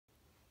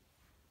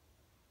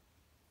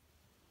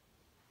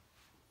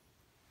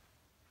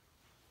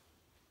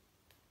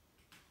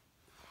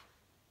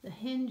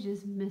hinge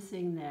is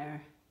missing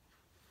there,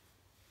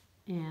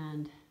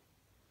 and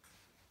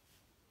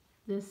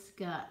this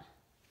got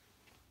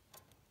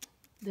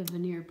the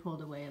veneer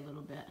pulled away a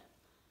little bit.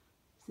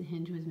 So the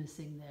hinge was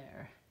missing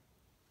there.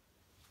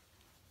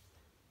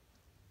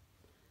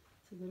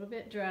 It's a little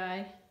bit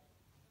dry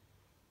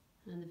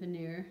on the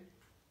veneer,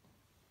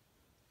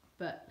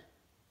 but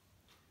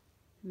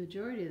the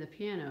majority of the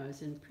piano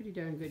is in pretty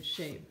darn good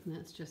shape, and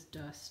that's just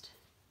dust.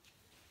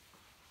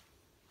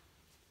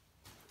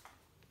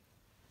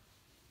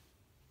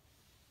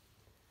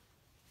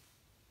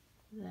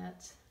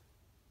 That's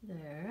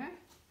there,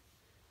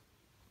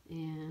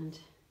 and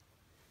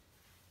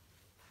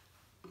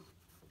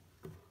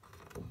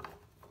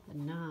the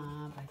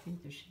knob, I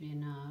think there should be a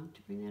knob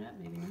to bring that up,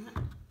 maybe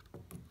not.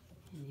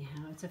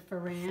 Anyhow, it's a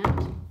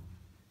Farrand.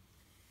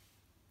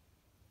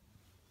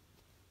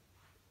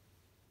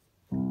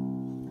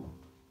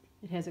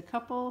 It has a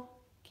couple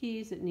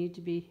keys that need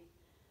to be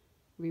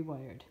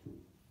rewired.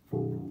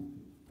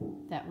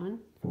 That one.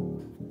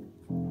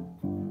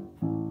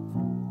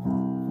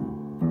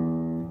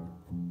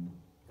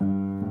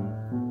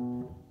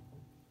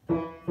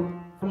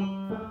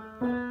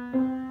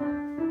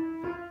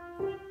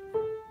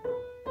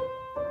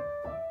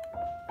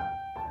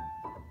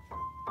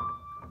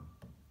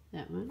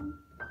 That one.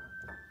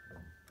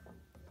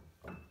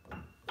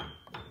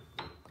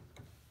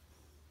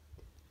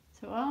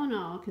 So all in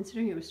all,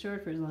 considering it was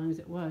stored for as long as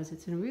it was,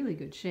 it's in really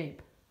good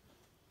shape.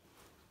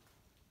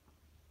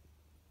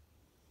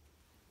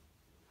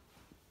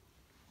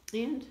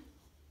 And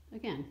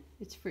again,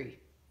 it's free.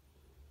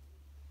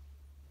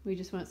 We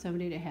just want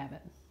somebody to have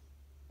it.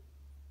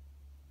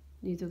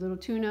 Needs a little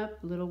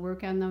tune-up, a little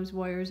work on those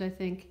wires, I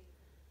think,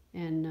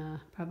 and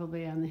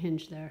probably on the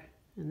hinge there.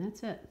 And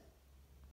that's it.